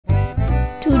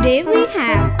Today we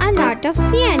have a lot of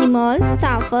sea animals.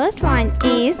 The first one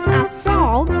is a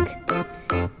frog.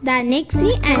 The next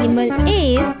sea animal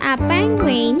is a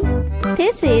penguin.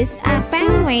 This is a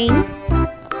penguin.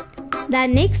 The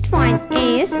next one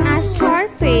is a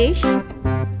starfish.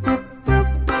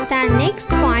 The next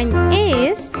one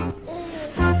is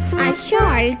a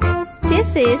shark.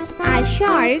 This is a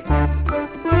shark.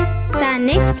 The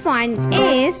next one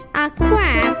is a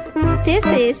crab. This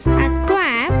is a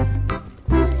crab.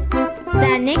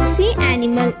 The next sea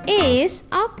animal is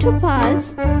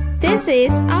octopus. This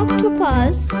is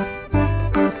octopus.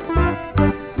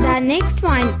 The next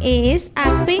one is a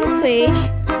pinkfish.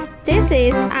 This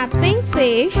is a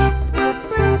pinkfish.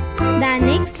 The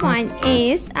next one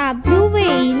is a blue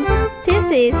whale. This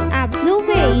is a blue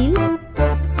whale.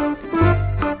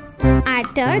 A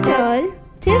turtle.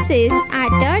 This is a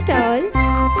turtle.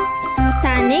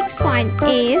 The next one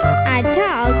is a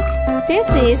duck. This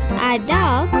is a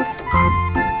duck.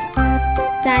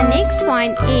 The next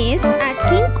one is a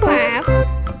king crab.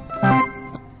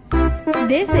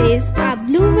 This is a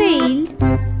blue whale.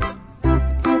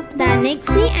 The next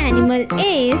sea animal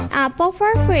is a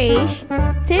pufferfish.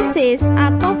 This is a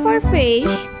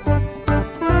pufferfish.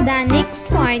 The next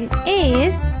one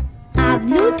is a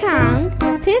blue tongue.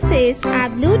 This is a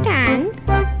blue tongue.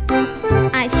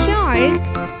 A shark.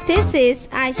 This is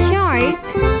a shark.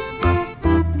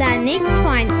 The next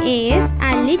one is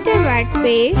a little red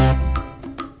fish.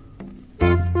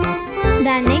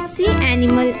 The next sea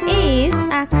animal is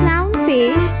a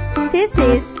clownfish. This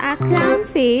is a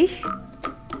clownfish.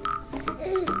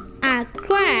 A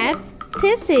crab.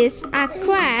 This is a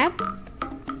crab.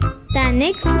 The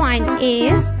next one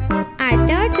is a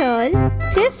turtle.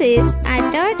 This is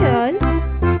a turtle.